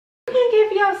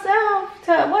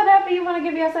tell whatever you want to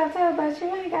give yourself to, but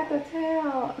you ain't got to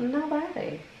tell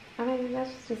nobody. I mean,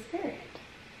 that's just the spirit.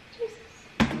 Jesus.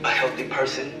 A healthy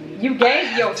person. You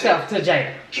gave yourself to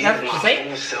Jada. That's what you say.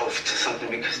 Yourself to something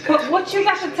because that's but what you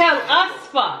got to tell us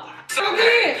for?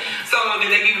 Okay. So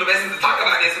did they give you the blessing to talk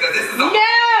about this because this is all?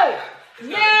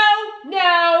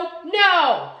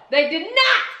 No. They did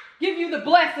not give you the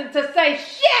blessing to say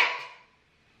shit.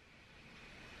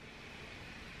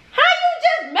 How you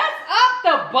just mess up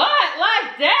the butt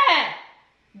like that?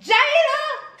 Jada.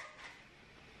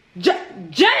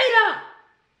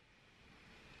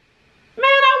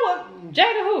 Man,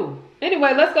 Jada who?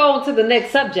 Anyway, let's go on to the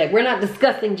next subject. We're not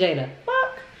discussing Jada.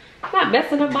 Fuck. Not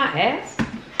messing up my ass.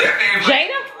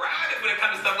 Jada? When it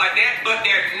comes to stuff like that, but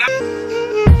they're not.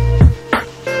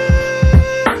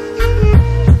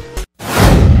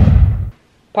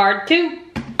 Part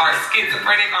 2. Or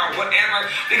schizophrenic or whatever,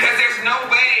 because there's no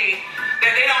way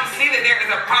that they don't see that there is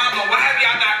a problem. Why have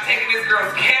y'all not taken this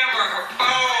girl's camera, her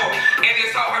phone, and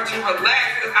just told her to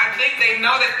relax? Because I think they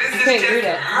know that this is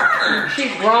just her.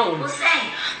 She's wrong. People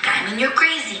say, I mean, you're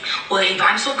crazy. Well, if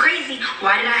I'm so crazy,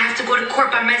 why did I have to go to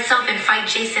court by myself and fight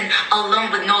Jason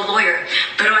alone with no lawyer?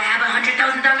 But I have a $100,000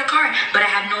 car, but I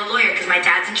have no lawyer because my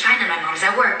dad's in China, my mom's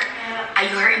at work. Are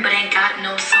you hurting but ain't got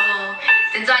no soul?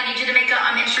 Then so I need you to make an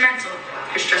instrumental.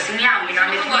 You're stressing me out. You're not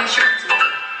making an instrumental.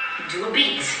 Do a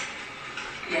beat.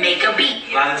 Make a beat.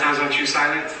 A lot of times aren't you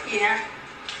silent? Yeah.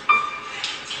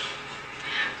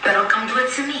 But I'll come do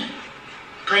it to me.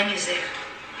 Play music.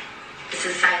 This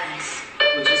is silence.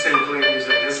 What you say play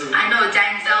music? This is. I know,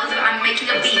 Denzel. I'm making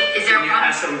a beat. Is there a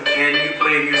problem? Can you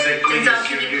play music, please? Denzel,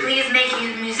 can you please make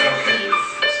music, please?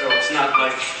 So it's not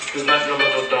like there's not no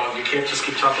little dog. You can't just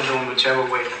keep talking to him whichever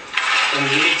way. And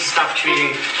you need to stop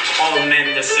treating all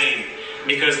men the same,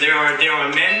 because there are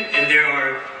men and there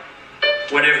are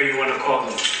whatever you want to call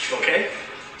them. Okay?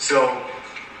 So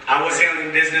I was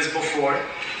handling business before,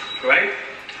 right?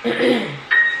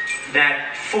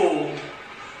 That fool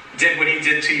did what he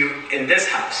did to you in this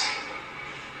house.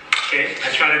 Okay? I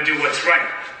try to do what's right.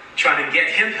 Try to get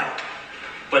him help.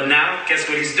 But now, guess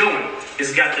what he's doing?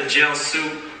 He's got the gel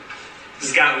suit.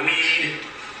 He's got weed.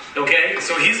 Okay?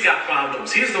 So he's got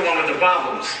problems. He's the one with the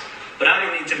problems. But I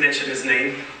don't need to mention his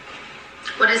name.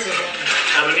 What is his name?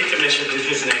 I don't need to mention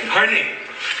his name. Her name.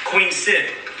 Queen Sid.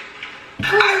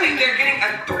 I think they're getting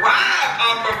a thrive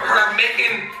off of her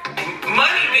making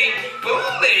money being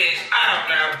foolish. I don't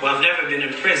know. Well, I've never been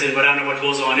in prison, but I know what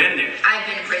goes on in there. I've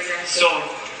been in prison. So,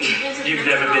 you've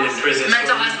never been in prison.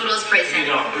 Mental hospital is prison.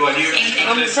 You know, well, Same thing.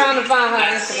 I'm trying to find her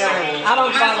Instagram. I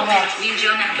don't follow her.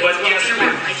 But guess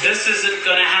what? This isn't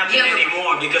going to happen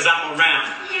anymore because I'm around.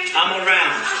 I'm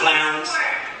around, clowns.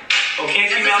 Okay,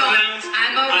 female clowns?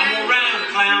 I'm around,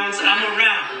 clowns. I'm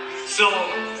around. So,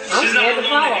 she's not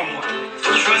alone anymore.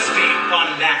 Trust me on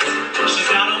that.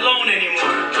 She's not alone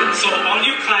anymore. So, all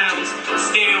you clowns,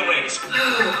 stay away.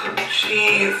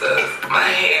 Jesus,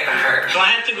 my head hurts. So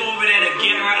I had to go over there to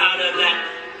get her out of that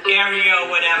area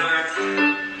or whatever.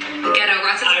 Get her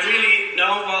right. I really,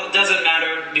 no, well, it doesn't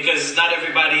matter because not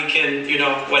everybody can, you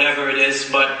know, whatever it is,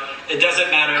 but it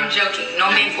doesn't matter. I'm joking. No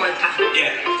main fourth time.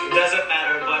 Yeah, it doesn't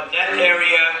matter, but that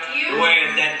area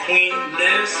where that queen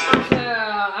lives.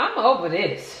 I'm over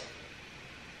this.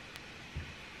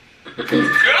 God, y'all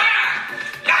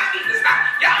need to stop.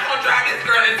 Y'all gonna drive this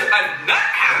girl into a nut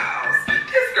house.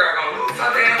 This girl gonna lose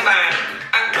her damn mind.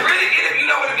 I'm really get if you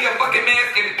know what to be a fucking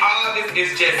mess if all this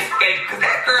is just fake. Cause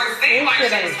that girl seems like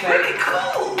she's pretty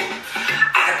cool.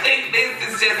 I think this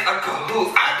is just a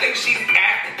cahoot. I think she's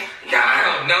acting. Yeah, I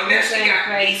don't know. Now she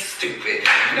got me stupid.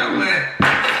 You know what?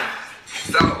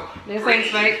 So this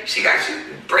ain't fake. She got you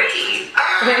breathe.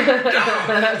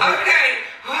 Okay.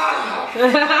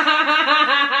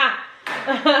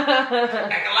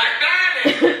 Acting like that.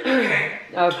 Okay.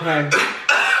 Okay.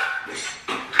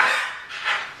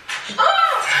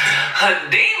 A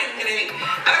demon in me.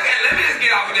 Okay, let me just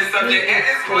get off of this subject. At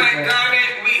this point, darn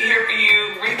it, we here for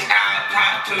you. Reach out,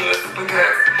 talk to us,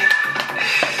 because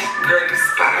girl, you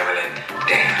spiraling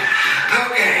down.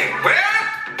 Okay, well,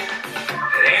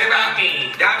 it ain't about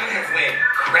me. Diamond has went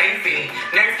crazy.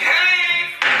 Next case.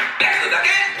 Next is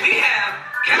again, we have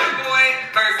Cowboy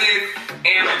versus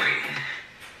Amory.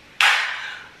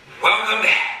 Welcome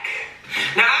back.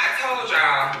 Now I told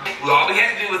y'all, all we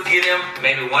had to do was get them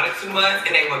maybe 1 or 2 months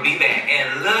and they would be back.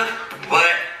 And look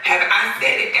what happened. I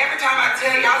said it every time I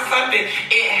tell y'all something,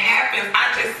 it happens. I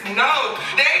just know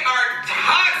they are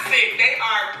toxic. They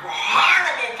are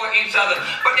horrible for each other.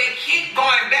 But they keep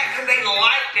going back because they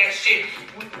like that shit.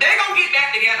 They're gonna get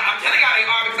back together. I'm telling y'all they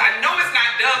are because I know it's not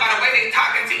done by the way they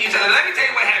talking to each other. Let me tell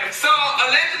you what happened. So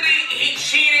allegedly he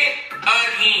cheated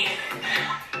again.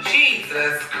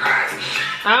 Jesus Christ.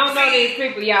 I don't know these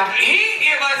people, y'all. He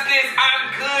give us this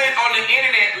I'm good on the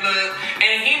internet look,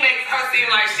 and he makes her seem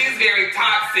like she's very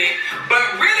toxic. But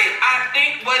really, I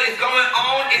think what is going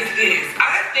on is this.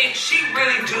 I think she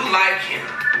really do like him.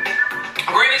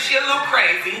 Granted, she a little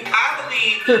crazy. I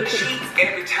believe he cheats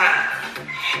every time.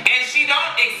 And she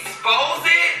don't expose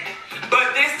it,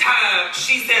 but this time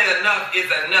she said enough is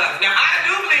enough. Now, I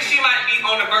do believe she might be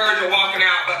on the verge of walking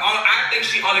out, but I think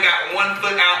she only got 1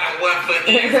 foot out and 1 foot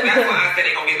in. So that's why I said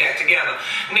they're going to get back together.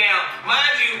 Now,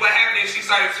 mind you, what happened is she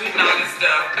started tweeting all this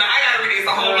stuff. Now, I got to read this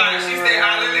a whole lot. She said,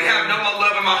 I literally have no more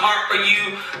love in my heart for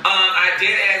you. I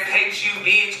dead ass hate you,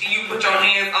 bitch. You put your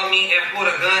hands on me and pull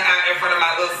a gun out in front of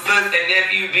my little sis and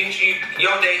nephew, bitch.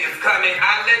 Your day is coming.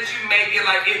 I let you make it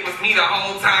like it was me the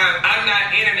whole time. I'm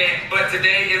not internet, but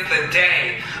today is the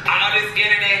day. All this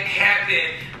internet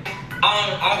capping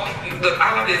look,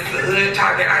 all of this hood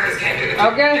talking, I just can't do it.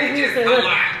 Okay. It's just a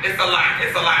lie. It's a lie.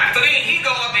 It's a lie. So then he go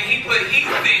up and he put, he's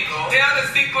single. Tell the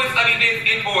sequence of events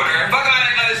in order. Fuck all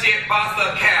that other shit, boss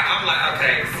up cap. I'm like,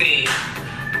 okay, see.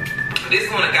 This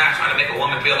is when a guy trying to make a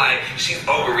woman feel like she's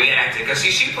overreacting. Because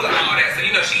she put all that, so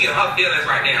you know she in her feelings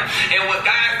right now. And what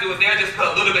guys do is they'll just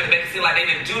put a little bit to make it seem like they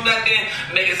didn't do nothing.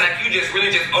 Make it like you just really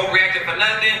just overreacted for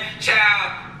nothing.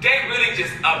 Child, they really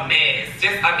just a mess.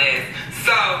 Just a mess.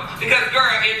 So, because girl,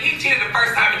 if he cheated the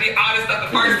first time and did all this stuff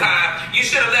the first time, you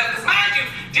should have left. Because mind you,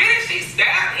 didn't she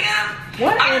stab him?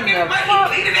 What in the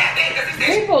fuck?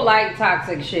 People like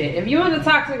toxic shit. If you're in a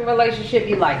toxic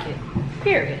relationship, you like it.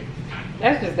 Period.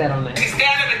 That's just that on that. She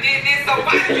stabbed him and did this, so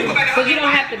why did you go back to So you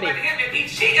don't have to be. him if he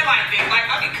cheating like this? Like,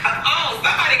 I mean, come on.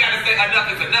 Somebody gotta say enough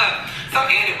is enough. So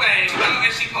anyway,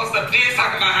 and she posts up this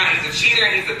talking about how he's a cheater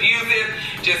and he's abusive.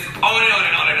 Just on and on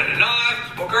and on and on and on.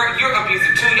 Well, girl, you're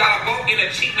abusive too. Y'all are both in a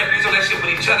cheating abusive relationship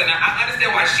with each other. Now, I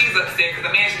understand why she's upset because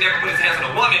a man should never put his hands on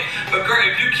a woman. But girl,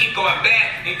 if you keep going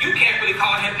back, then you can't really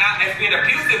call him out as being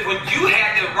abusive when you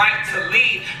had the right to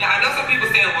leave. Now, I know some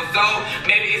people saying, well, Zoe,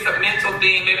 maybe it's a mental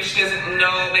thing. Maybe she doesn't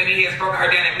know. Maybe he has broken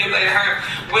her down and manipulated her.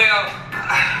 Well,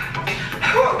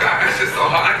 oh God, that's just so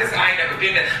hard. I guess I ain't never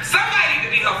been there. Somebody need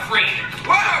to be her friend.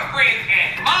 Where her friend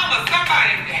at? Mama,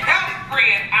 somebody help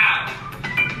friend out.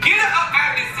 Get her up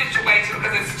out of this situation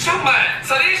because it's too much.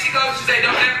 So then she goes, she say,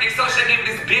 don't ever associate me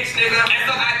with this bitch nigga. And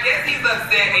so I guess he's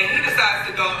upset and he decides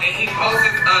to go and he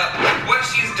posts up what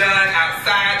she's done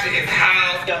outside to his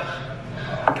house.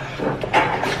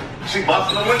 She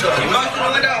busted the window. She busted the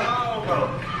window.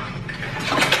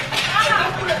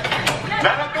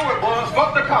 Let her do it, boys.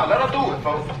 Fuck the car. Let her do it,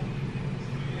 folks.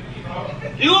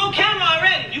 You on camera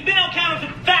already. You been on camera for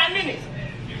 5 minutes.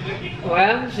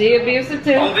 Well, she abusive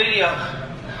too. On video.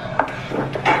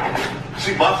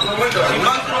 She busted the window. She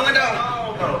busted the window.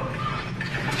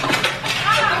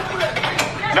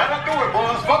 Let her do it,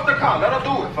 boys. Fuck the car. Let her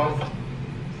do it, folks.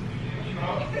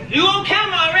 You on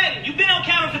camera already. You been on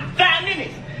camera for 5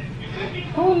 minutes.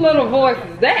 Whose little voice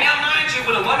is that? Now, mind you,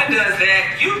 when a woman does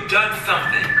that, you've done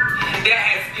something that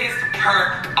has pissed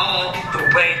her all the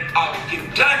way off.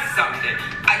 You've done something.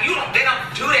 They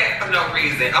don't do that for no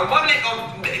reason. A woman,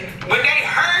 when they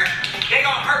hurt, they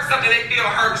gonna hurt something they feel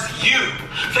hurts you.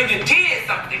 So you did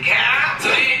something, Cal.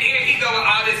 So then here he go with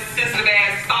all this sensitive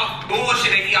ass, soft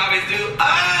bullshit that he always do.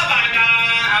 Oh my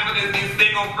God, I'm gonna be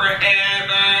single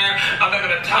forever. I'm not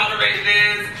gonna tolerate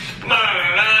this. Blah,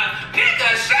 blah, blah. Nigga,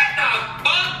 shut the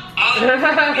fuck up.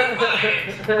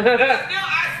 Now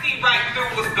I see right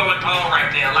through what's going on right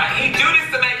now. Like, he do this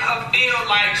to make her feel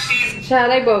like she's...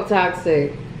 Child, they both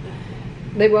toxic.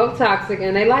 They both toxic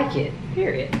and they like it.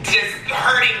 Period. Just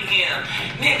hurting him.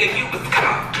 Nigga, you was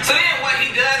caught. So then what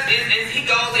he does is he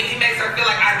goes and he makes her feel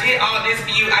like I did all this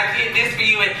for you, I did this for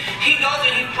you, and he goes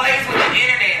and he plays with the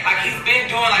internet like he's been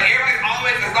doing. Like everybody's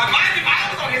always like, mind you,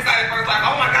 I was on his side at first, like,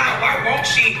 oh my God, why won't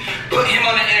she put him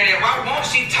on the internet? Why won't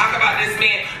she talk about this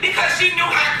man? Because she knew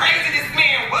how crazy this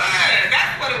man was.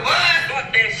 That's what it was.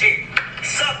 Fuck that shit.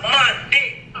 Suck my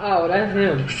dick. Oh, that's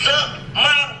him. Suck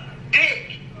my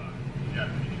dick.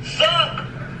 Suck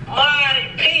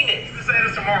my penis. Just say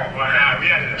this tomorrow.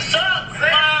 Suck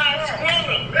my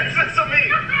scrotum. Listen to me.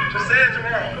 Just say it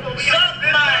tomorrow. Suck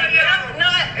my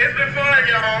nut. It's been fun,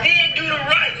 y'all. Then do the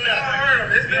right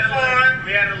nut. It's been fun.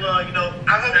 We had a little,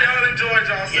 I hope y'all enjoyed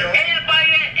yourself.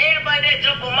 Everybody that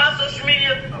jump on my social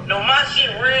media, know my shit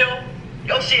real.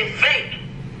 Your shit fake.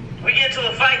 We get into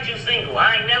a fight, you single.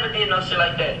 I ain't never did no shit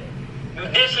like that. You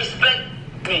disrespect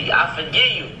me, I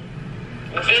forgive you.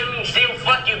 You feel me? Still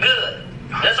fuck you good.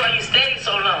 That's why you stayed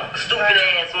so long. Stupid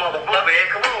ass motherfucker. Man,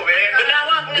 come on, man. But now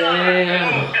I'm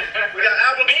Damn. We got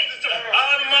album bitch,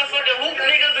 all the motherfucking hoop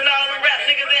niggas and all the rap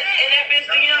niggas and that bitch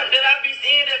that I be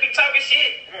seeing that be talking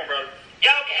shit.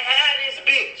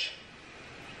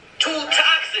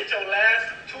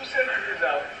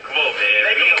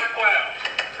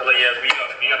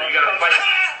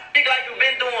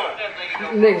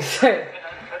 Nigga say,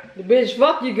 the bitch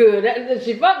fuck you good.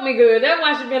 She fucked me good. That's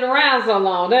why she been around so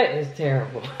long. That is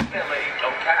terrible. I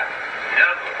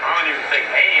don't even think,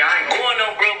 hey, I ain't going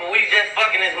no bro, but we just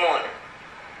fucking this morning.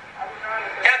 How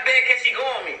bad can she go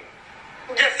on me?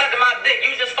 You just sucking my dick.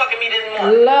 You just fucking me this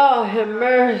morning. Lord have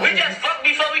mercy. We just fucked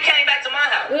before we came back to my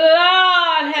house.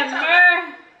 Lord have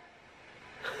mercy.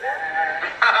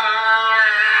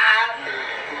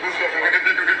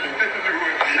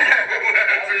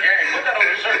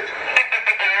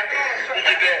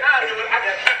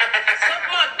 Suck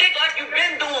my dick like you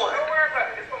been doing.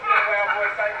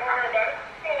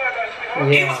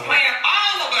 He was playing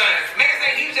all of us. Man,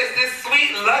 say he's just this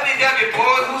sweet, lovey-dovey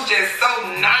boy who's just so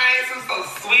nice, who's so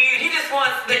sweet. He just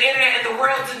wants the internet and the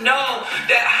world to know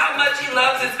that how much he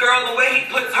loves this girl, the way he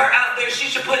puts her out there, she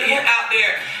should put him out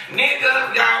there.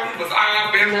 Nigga, y'all, we was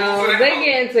all been No, they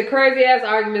get into crazy ass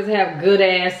arguments, have good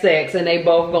ass sex, and they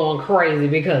both going crazy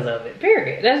because of it.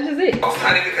 Period. That's just it. Most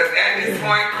honey, because at this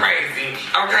point, crazy.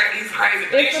 Okay, he's crazy.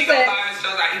 Then she goes by and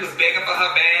shows out he was begging for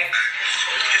her bag.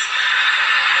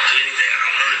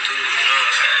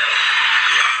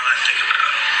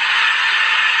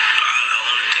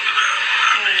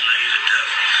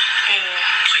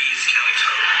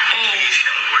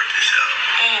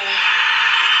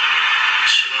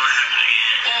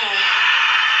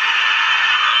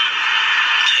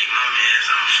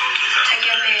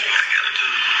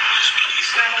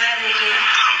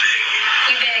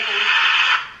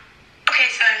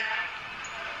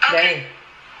 Dang.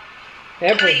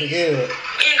 That pussy good. It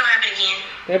ain't gonna happen again.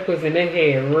 That pussy in their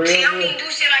head real See, I don't good. even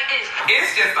do shit like this.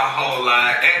 It's just a whole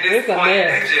lot. At this point,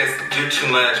 they just do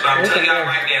too much. But I'm telling y'all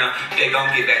right now, they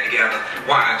gonna get back together.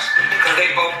 Watch. Because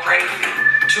they both crazy.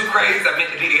 Two crazies are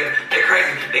meant to be together. They're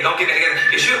crazy. They gonna get back together.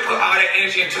 If she would put all that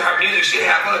energy into her music, she'd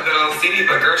have her a good old CD.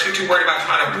 But girl, she too worried about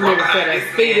trying to run behind this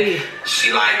man.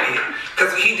 She liked it.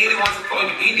 Because he did it once before.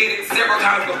 He did it several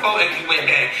times before and you went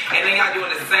back. And then y'all doing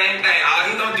the same thing. All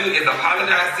he gonna do is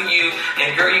apologize to you.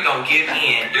 And girl, you gonna give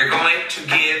in. You're going to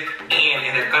give in.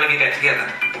 And they're gonna get back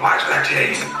together. Watch what I tell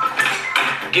you.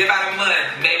 Give out a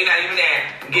month. Maybe not even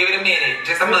that. Give it a minute.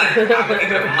 Just a month. I'm gonna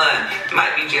give it a month.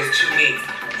 Might be just 2 weeks.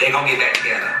 They gonna get back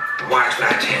together. Watch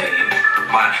what I tell you.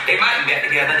 They might be back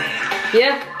together now.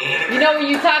 Yeah. You know when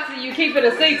you toxic, you keep it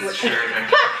a secret. Children,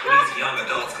 these young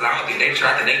adults, because I don't think they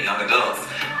try to date young adults.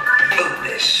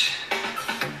 Foolish.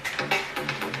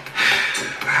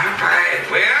 Alright,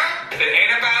 well, if it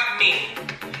ain't about me,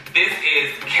 this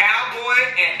is Cowboy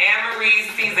and Anne-Marie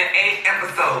season 8,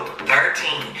 episode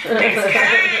 13. Next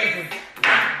case.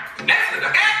 Next one,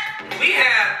 okay? We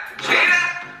have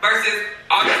Jada versus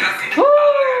August Hudson. All I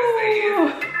gotta say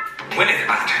is, when is it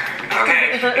my turn?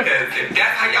 Okay? Because if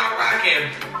that's how y'all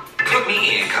rockin', put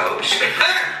me in, coach. Now,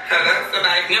 for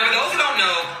those who don't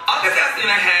know, August Hudson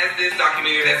has this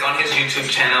documentary that's on his YouTube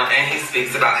channel, and he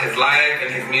speaks about his life and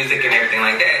his music and everything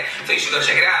like that. So you should go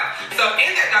check it out. So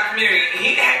in that documentary,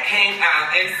 he had came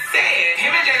out and said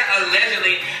him and Jada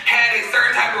allegedly had a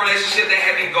certain type of relationship that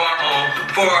had been going on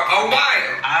for a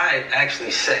while. I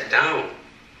actually sat down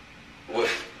with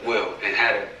Will and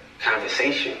had a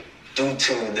conversation due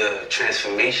to the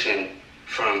transformation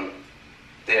from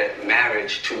their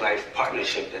marriage to life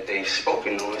partnership that they've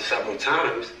spoken on several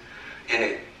times, and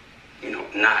it,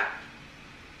 not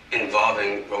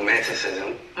involving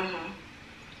romanticism.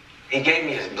 He gave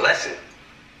me his blessing,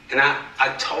 and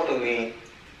I totally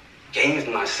gave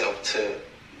myself to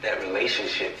that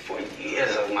relationship for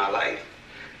years of my life,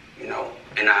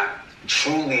 and I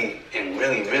truly and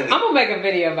really I'm gonna make a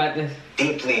video about this.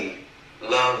 Deeply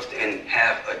loved and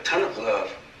have a ton of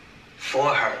love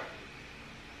for her.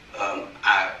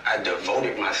 I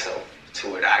devoted myself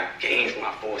to it. I gave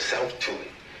my full self to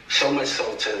it. So much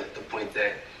so to the point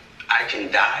that I can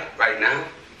die right now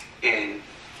and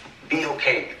be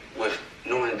okay with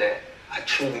knowing that I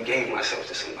truly gave myself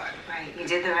to somebody. Right, you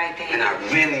did the right thing. And I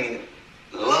really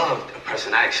loved a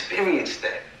person. I experienced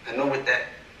that. I know what that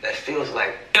feels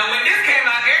like. Now, when this came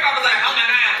out, everybody was like, oh my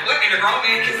God, what in the grown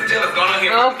man kiss and tell is going on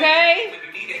here? Okay. When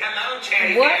you need it, hello,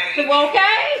 chatty. What?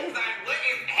 Okay. It's like, what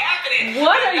is happening?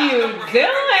 What are you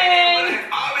doing? Has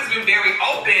always been very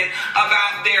open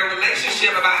about their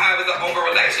relationship, about how it was an open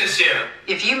relationship.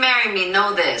 If you marry me,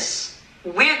 know this.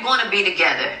 We're going to be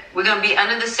together. We're going to be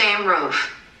under the same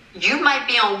roof. You might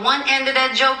be on one end of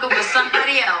that joker with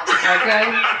somebody else. Okay.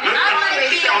 And I might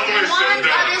be on one of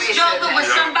this joker with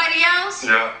somebody else.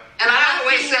 Yeah. And I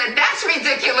always said, that's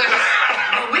ridiculous.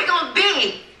 But we're going to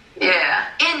be,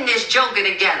 in this joker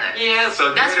together. Yeah.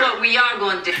 So That's what we are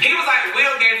going to do. He was like,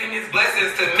 Will gave him his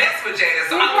blessings to mess with Jada.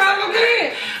 So I was like,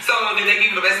 okay. So did they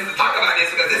give you the blessings to talk about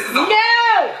this? Because this is a...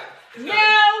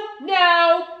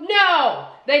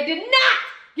 No. They did not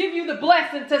give you the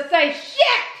blessing to say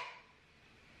shit.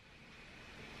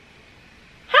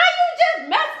 How you just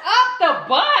mess up the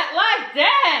butt like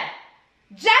that?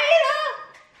 Jada.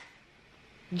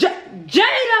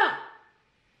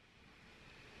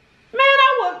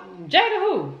 Man, Jada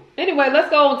who? Anyway, let's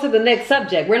go on to the next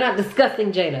subject. We're not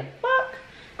discussing Jada. Fuck.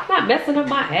 Not messing up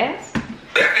my ass.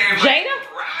 Jada?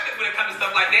 Private when it comes to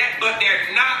stuff like that, but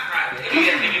they're not private. If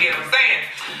you get what I'm saying.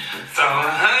 So,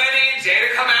 honey,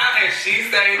 Jada come out and she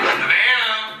say,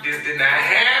 ma'am, this did not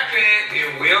happen.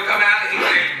 It will come out and he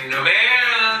say, no,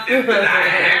 ma'am, this did not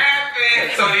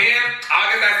happen. So then,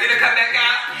 August, I see her come back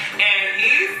out and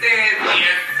he said,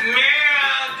 yes,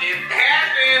 ma'am, this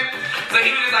happened. So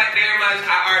he was just like, very much,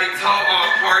 I already told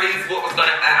all parties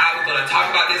I was gonna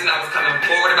talk about this and I was coming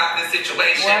forward about this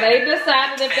situation. Well, they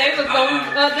decided if they was gonna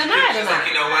deny it or not. Like,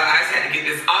 you know what, I just had to get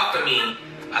this off of me.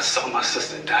 I saw my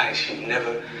sister die. She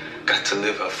never got to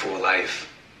live her full life.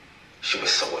 She was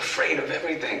so afraid of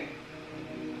everything.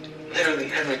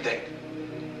 Literally everything.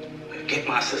 Get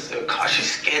my sister a car.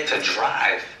 She's scared to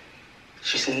drive.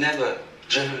 She's never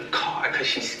driven a car because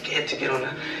she's scared to get on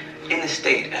the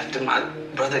interstate. After my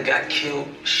brother got killed,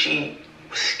 she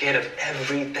was scared of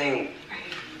everything.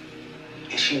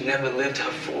 And she never lived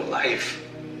her full life.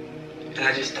 And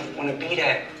I just don't want to be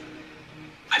that.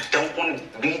 I don't want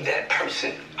to be that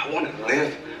person. I want to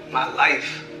live my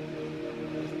life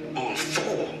on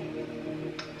full.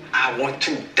 I want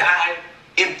to die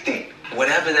empty.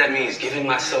 Whatever that means, giving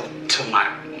myself to my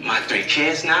 3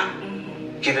 kids now,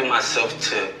 giving myself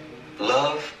to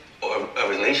love or a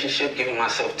relationship, giving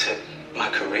myself to my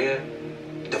career,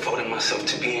 devoting myself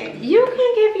to being... You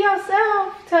can give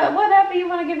yourself to whatever you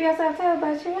want to give yourself to,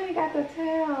 but you ain't got to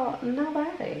tell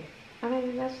nobody. I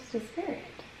mean, that's just the spirit.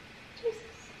 Jesus.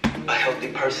 A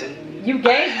healthy person. You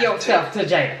gave yourself to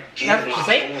Jada. Give That's what you my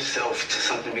say. whole self to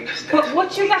something because that's But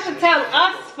what you got to tell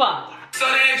us for? So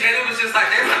then Jada was just like,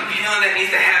 there's some healing that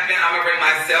needs to happen. I'm gonna bring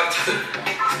myself to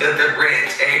the red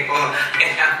table.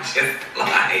 And I'm just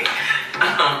like,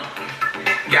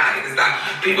 y'all need to stop.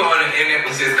 People on the internet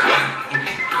was just going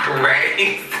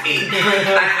crazy.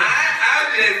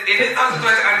 In this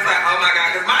situation, I'm just like, oh my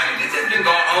God, because mind you, this has been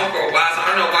going on for a while, so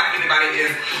I don't know why anybody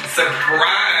is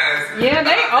surprised. Yeah,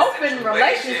 they open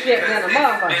relationships in a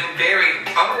motherfucker. It's been very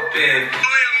open.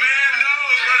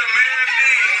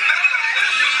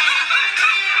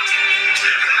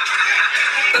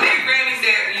 So then Granny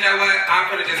said, you know what, I'm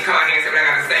gonna just come out here and say what I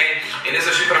gotta say. And this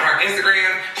is what she put on her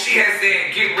Instagram. She has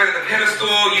said, get rid of the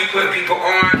pedestal you put people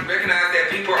on. Recognize that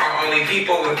people are only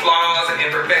people with flaws and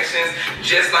imperfections,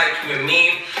 just like you and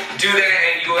me. Do that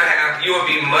and you will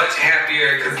be much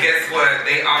happier, because guess what?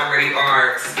 They already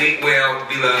are. Sleep well,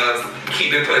 be loved,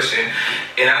 keep it pushing.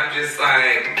 And I'm just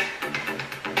like,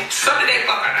 something they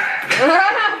fucking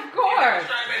Of course.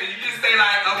 You just say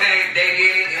like, okay, they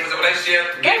did it. It was a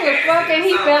relationship. They was fucking,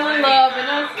 he fell in love and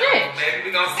I snitched. Maybe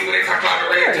we gonna see what they talk about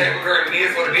the red table, girl. It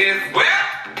is what it is. Well,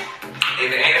 if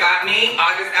it ain't about me,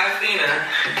 August Alcina,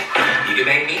 you can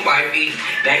make me wifey.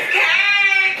 Thanks,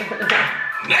 Kate.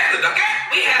 Next, okay,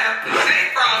 we have Shane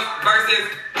Frost versus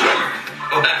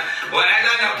Jordan. Well, as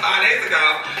I know, 5 days ago,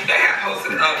 they had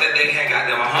posted up that they had got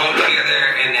them a home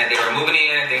together and that they were moving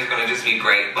in and things were gonna just be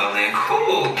great, bubbling,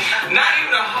 cool. Not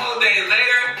even a whole day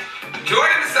later,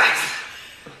 Jordan decides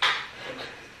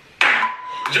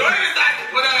to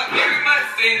put up every month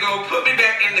single, put me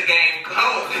back in the game,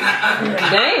 cold.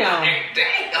 Damn.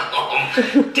 Damn.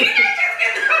 Did they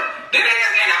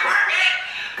just get a permit?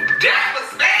 That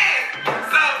was bad.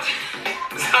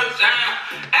 So child,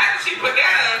 after she put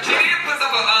that up, she did put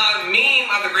up a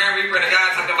meme of the Grand Reaper and the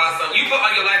guy talking about something. You put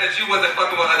on your life that you wasn't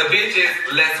fucking with other bitches.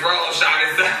 Let's roll, shot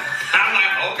and stuff. I'm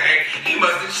like, okay, he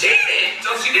must have cheated.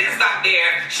 So she didn't stop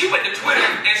there. She went to Twitter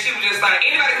and she was just like,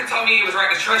 anybody who told me it was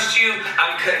right to trust you,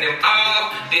 I'm cutting him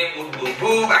off. Then woo woo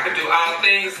woo, I can do all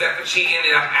things except for cheating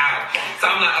and I'm out.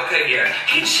 So I'm like, okay, yeah,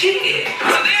 he cheated.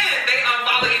 So then they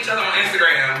unfollow each other on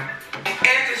Instagram.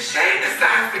 And Deshae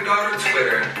decides to go to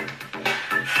Twitter.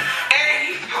 And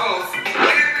he posts,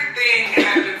 everything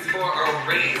happens for a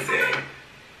reason.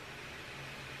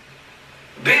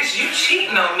 Bitch, you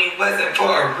cheating on me wasn't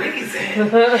for a reason.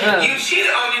 You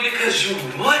cheated on me because you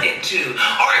wanted to.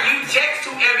 Or you text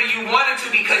whoever you wanted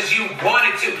to because you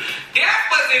wanted to. That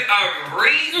wasn't a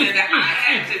reason that I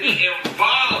had to be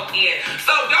involved in.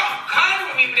 So don't come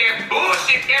with me with that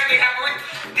bullshit. Everything happened.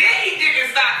 Then he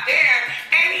didn't stop there.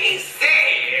 And he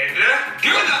said,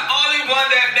 you're the only one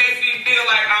that makes me feel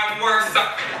like I'm worth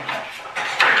something.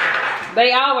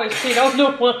 They always cheat on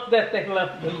the ones that they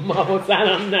love the most. I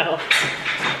don't know.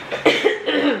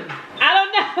 I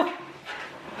don't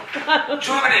know.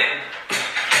 Jordan,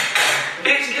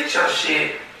 Bitch, get your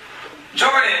shit.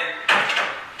 Jordan,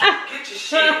 get your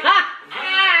shit. This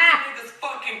nigga's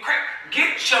fucking crazy.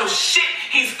 Get your shit.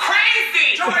 He's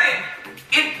crazy. Jordan,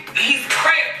 he's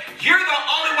crazy. You're the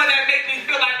only one that make me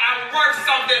feel like I'm worth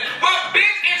something. Well,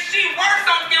 bitch, if she worth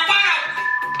something, why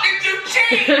did you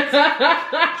cheat?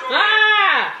 Jordan,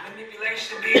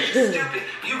 manipulation, bitch, you stupid.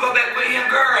 You go back with him,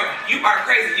 girl. You are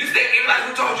crazy. You said anybody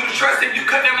who told you to trust him, you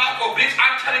cut them off. Well, bitch,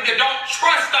 I'm telling you, don't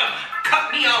trust them.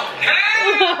 Cut me off. These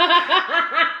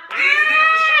niggas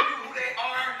will show you who they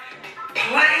are.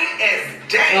 Plain as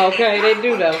day. Okay, they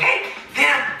do though. Take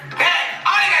them back.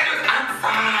 All they gotta do is, I'm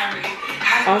sorry.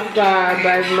 I'm sorry,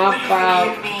 baby. My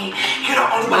fault. You the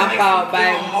only one My fault,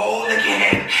 baby. whole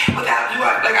again. Without you,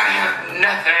 I feel like I have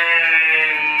nothing.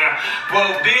 Well,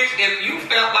 bitch, if you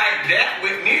felt like that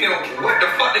with me, then what the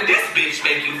fuck did this bitch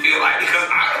make you feel like? Because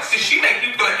honestly, she make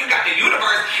you feel like you got the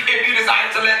universe if you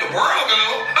decided to let the world go.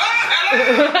 Oh, hello.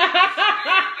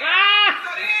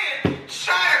 So then,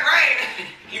 Shada Gray,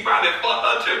 you probably fucked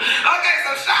her too. Okay,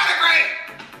 so Shada Gray.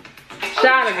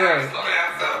 Shada Gray.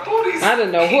 I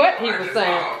didn't know what he was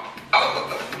saying. Oh,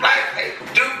 like they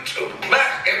do too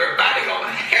much. Everybody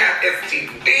gonna have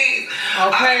STDs.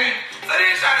 Okay. So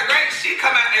then Shada Gray, she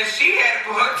come out and she had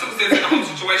to put her 2 cents in the whole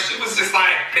situation. She was just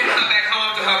like, then come back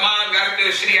home to her mom, gotta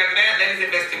feel shitty after that. Ladies,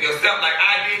 invest in yourself like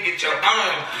I did. Get your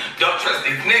own. Don't trust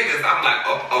these niggas. I'm like,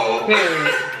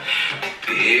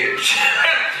 bitch.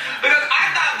 Because I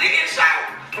thought didn't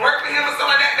Shada work with him or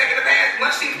something like that back in the past?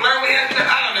 Once she flirt with him,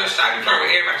 I don't know, Shada flirt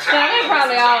with everybody. Yeah, they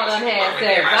probably all done had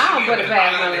sex. I don't put it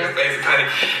past none of them.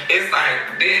 It's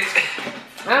like, bitch.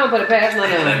 I don't put it past none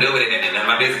of them. Nothing to do with it, and none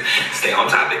of my business. Stay on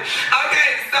topic. Okay,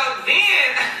 so then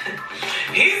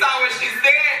he saw what she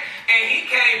said, and he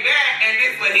came back, and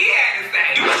this is what he had to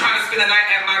say. You were trying to spend the night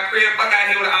at my crib, fuck out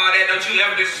here with all that. Don't you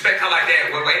ever disrespect her like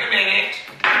that. Well, wait a minute.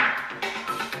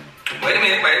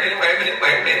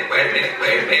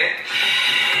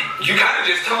 You gotta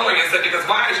just tell her yourself, because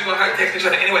why is you and her texting each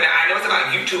other anyway? Now, I know it's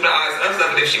about YouTube and all this other stuff,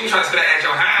 but if she was trying to spend it at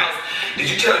your house, did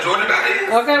you tell Jordan about this?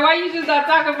 Okay, why you just not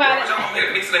talking about it? Y'all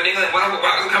here mixing the nigga, and why was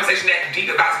the conversation that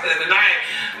deep about spending the night?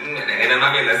 And then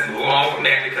I mean, let's move on from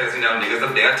that, because, you know, niggas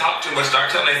up there talk too much, start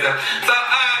telling themselves. So,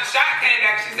 Shot came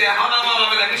back, she said, hold on,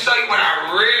 mama, let me show you what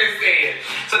I really said.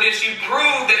 So then she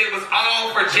proved that it was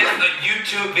all for just a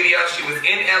YouTube video. She was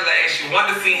in LA, she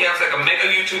wanted to see him so I could make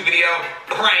a YouTube video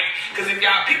prank. Because if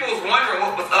y'all, people was wondering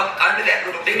what was up under that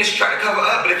little thing that she tried to cover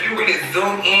up, but if you really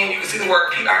zoom in, you can see the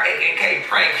word P-R-A-N-K,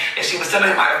 prank, and she was telling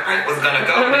him how the prank was gonna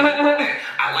go.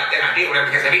 I like that idea,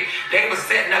 whatever, because they was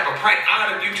setting up a prank. All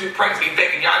of them YouTube pranks be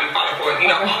faking, y'all be falling for it.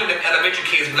 You know, all of them elementary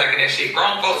kids be liking that shit.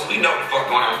 Grown folks, we know what the fuck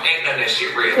going on. Ain't none of that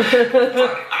shit real.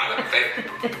 All of them fake.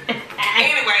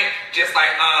 Anyway, just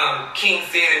like King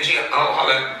Sid and G. Oh,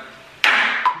 hold on.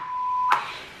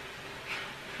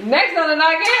 Next on the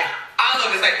nugget. All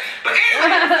of this, like, but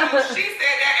anyway, so she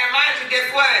said that, and mind you, guess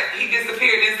what? He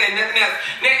disappeared, didn't say nothing else.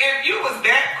 Now, if you was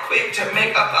that quick to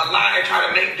make up a lie and try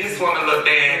to make this woman look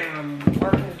bad,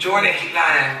 Jordan, he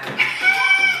lying.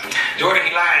 Jordan,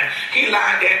 he lying. He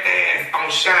lied that fast on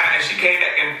Shine, and she came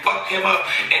back and fucked him up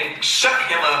and shut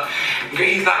him up.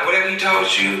 He's like, whatever he told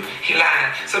you, he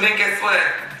lied. So then guess what?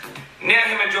 Now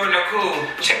him and Jordan are cool.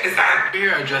 Check this out.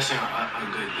 We're addressing a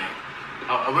good thing.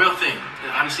 A real thing.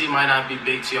 Honestly, it might not be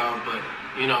big to y'all, but,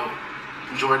 you know,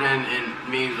 Jordan and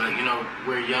me, like, you know,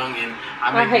 we're young, and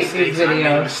I made mistakes. I made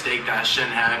a mistake that I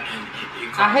shouldn't have, and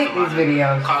it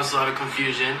caused a lot of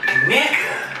confusion.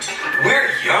 Nigga,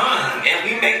 we're young, and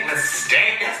we make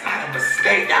mistakes. That's not a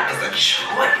mistake. That was a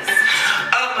choice.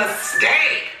 A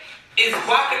mistake is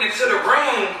walking into the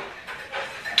room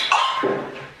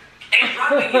and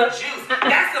dropping your juice.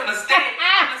 That's a mistake.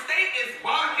 A mistake is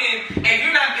walking and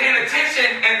you're not paying attention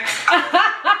and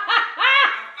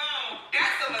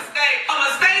that's a mistake. A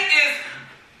mistake is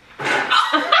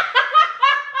breaking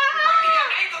your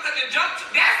ankle because you jumped.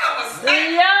 That's a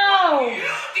mistake. Yo. What you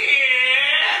did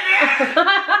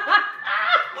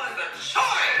was a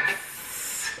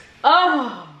choice.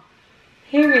 Oh,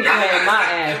 he was playing my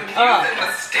ass up. A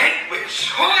mistake with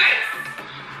choice.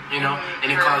 You know, and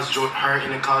it caused her,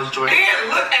 and it caused Jordan. Then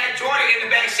look at Jordan in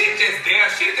the back. She's just there.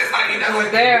 She's just like, you know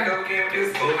what? There. Go again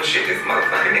with this bullshit. This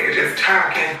motherfucking nigga just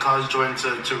talking. It caused Jordan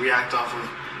to react off of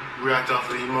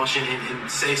the emotion and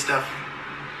say stuff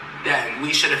that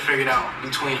we should have figured out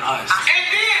between us. And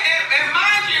then, and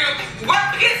mind you,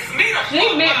 what pissed me the fuck She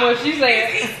meant what she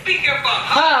said. He's speaking for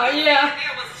her. Oh, yeah.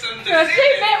 Girl, she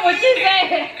meant what she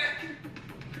said.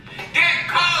 That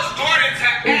caused Jordan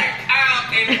to act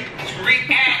out and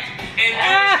react and do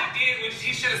what she did when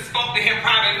she should have spoke to him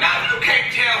privately. No, you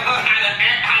can't tell her how to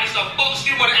act, how the fuck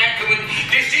she want to act.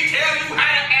 Did she tell you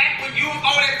how to act when you was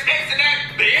over there texting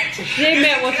that bitch? She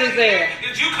meant what she said.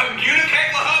 Did you communicate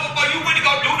with her before you went to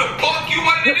go do the fuck you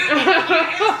wanted to do?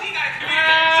 She got to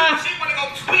communicate. She want to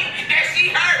go tweet that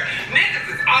she heard.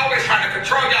 Niggas is always trying to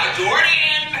control y'all.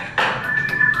 Jordan,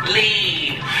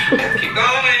 lead. Let's keep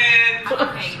going.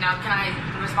 Okay, now can I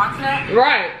respond to that?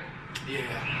 Right. Yeah.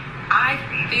 I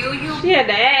feel you. She had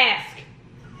to ask.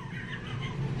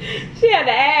 She had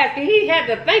to ask, and he had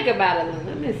to think about it.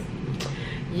 Let me see.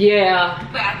 Yeah.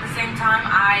 But at the same time,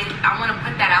 I want to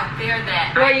put that out there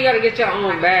that. Well, you gotta get your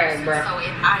own bag, bro. So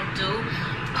if I do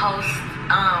post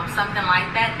something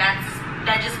like that,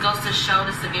 that just goes to show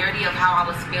the severity of how I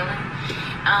was feeling.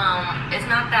 It's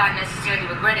not that I necessarily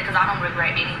regret it, because I don't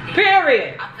regret anything.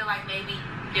 Period. I feel like maybe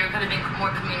there could have been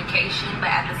more communication, but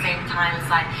at the same time,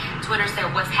 it's like Twitter said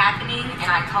what's happening, and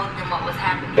I told them what was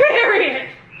happening.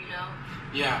 Period. You know?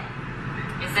 Yeah.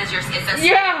 It says your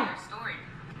story.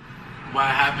 What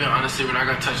happened, honestly, we're not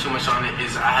gonna touch too much on it,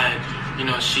 is I had, you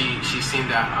know, she seen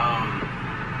that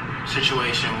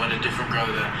situation with a different girl,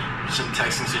 some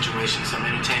texting situation, some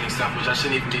entertaining stuff, which I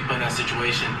shouldn't even be put in that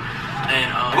situation.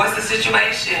 And what's the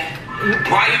situation?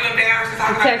 Why are you embarrassed to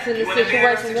talk about texting the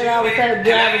situation that I was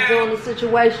doing the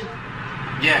situation.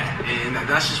 Yeah, and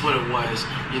that's just what it was,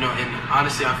 you know. And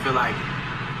honestly, I feel like,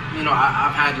 you know,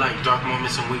 I've had like dark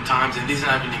moments and weak times, and these are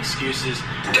not even excuses.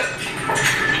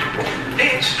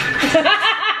 Bitch.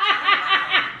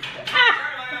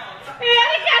 Yeah,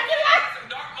 they got you like some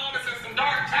dark moments and some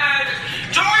dark times.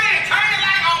 Jordan, turn the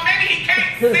light on. Maybe he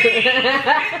can't see.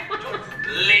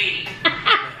 Leave.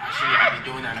 I shouldn't be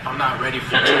doing that if I'm not ready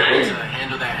for to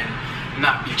handle that and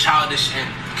not be childish and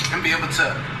be able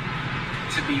to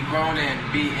be grown and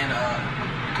be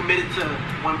committed to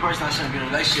one person. I shouldn't be in a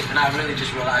relationship, and I really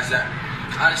just realized that.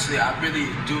 Honestly, I really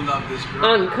do love this girl.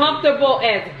 Uncomfortable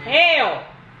as hell.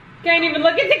 Can't even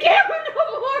look at the camera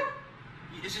no more.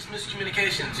 It's just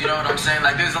miscommunications, you know what I'm saying?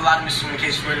 Like, there's a lot of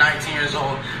miscommunications. We're 19 years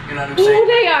old, you know what I'm saying? Ooh,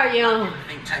 they are young. I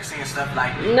think texting and stuff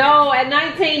like. No, at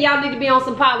 19, y'all need to be on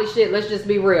some poly shit. Let's just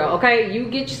be real, okay? You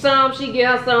get you some, she get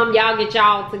her some, y'all get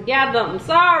y'all together. I'm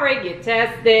sorry, get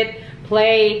tested,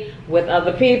 play with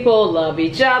other people, love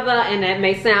each other, and that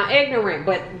may sound ignorant,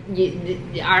 but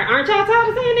aren't y'all tired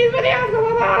of seeing these videos?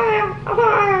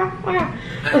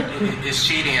 It's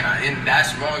cheating, and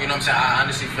that's wrong. You know what I'm saying? I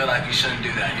honestly feel like you shouldn't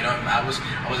do that. You know, I was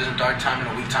in a dark time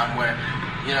and a weak time where,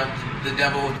 you know, the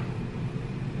devil.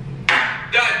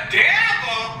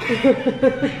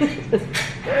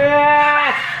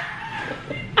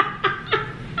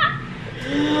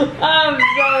 I'm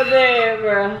so dead,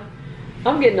 bro.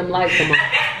 I'm getting them lights from her.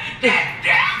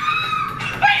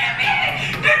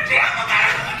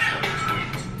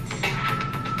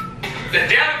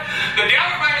 The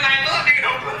devil might be like, look, nigga,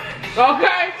 don't put.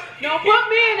 Okay, don't put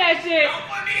me in that shit.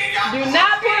 Do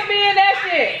not put me in that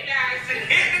shit.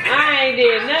 I ain't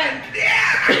did nothing.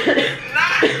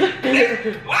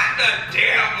 What the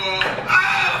devil?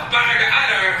 Oh, my God, I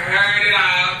done heard it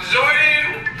all.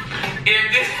 Jordan, if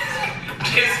this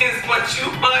is what you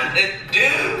want to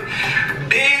do,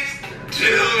 bitch,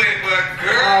 do it, but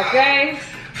girl. Okay.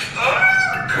 Oh,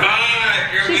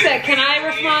 God. She said, can I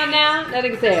respond now? That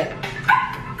nigga said.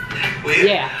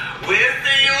 Yeah. We'll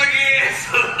see you again,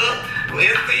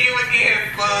 We'll see you again,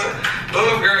 son.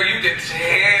 Oh, girl, you can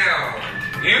tell.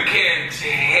 You can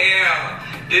tell.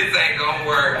 This ain't gonna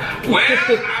work. Well,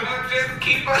 I'm gonna just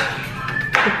keep on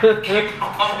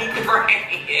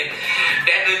praying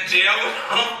that the devil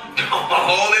don't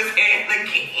hold his hand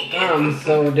again. I'm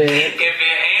so dead. If it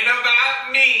ain't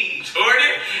about me,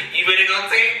 Jordan, you better go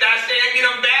take Dasha and get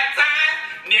him baptized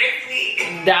next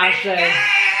week. Dasha.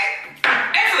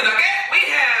 Excellent, okay? We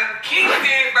have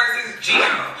Kingston versus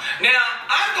Gino. Now,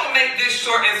 I'm gonna make this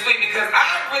short and sweet because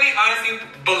I really honestly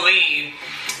believe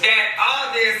that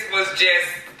all this was just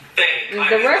fake. Like,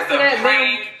 the rest of that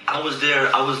thing. I was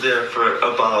there for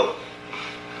about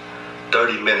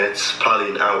 30 minutes, probably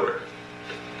an hour.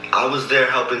 I was there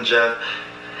helping Jeff,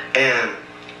 and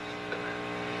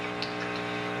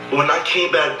when I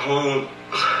came back home,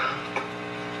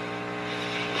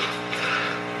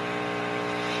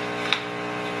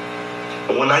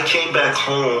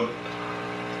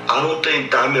 I don't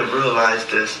think Diamond realized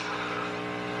this,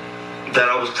 that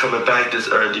I was coming back this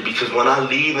early, because when I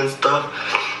leave and stuff,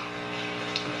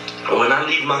 when I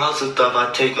leave my house and stuff,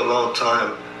 I take a long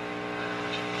time.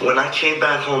 When I came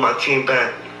back home, I came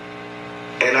back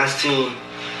and I seen.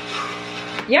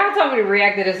 Y'all told me to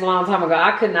react to this a long time ago.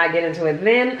 I could not get into it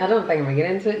then. I don't think I'm gonna get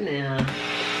into it now.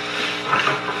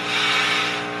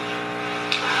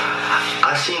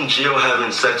 I seen Gio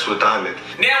having sex with Diamond.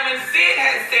 Now, when Sid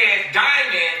had said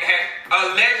Diamond had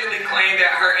allegedly claimed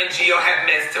that her and Gio had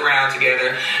messed around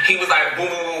together, he was like, woo,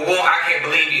 woo, woo, woo, I can't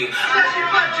believe you.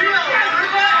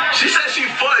 She said she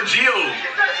fucked Gio. She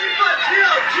said she fucked Gio.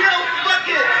 Gio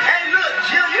fucking, hey look,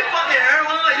 Gio, you fucking her.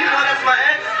 You know that's my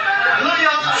ex.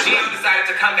 Gio decided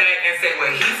to come back and say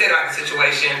what he said about the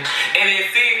situation, and then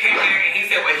Sid came back and he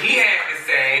said what he had to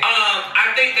say.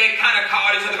 I think they kind of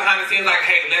called each other behind the scenes like,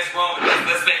 hey, let's roll with this,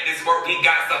 let's make this work, we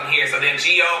got something here. So then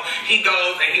Gio, he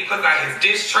goes and he puts out his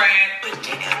diss track. But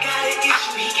nigga got an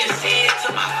issue, he can say it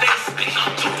to my face. Bitch,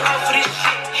 I'm too proud for this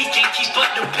shit, he can't keep up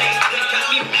the pace. They got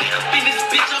me mad up in this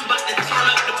bitch, I'm about to turn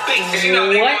up the bass. And you know,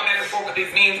 they go back and forth with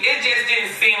these memes. It just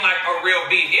didn't seem like a real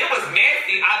beat. It was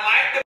messy. I liked the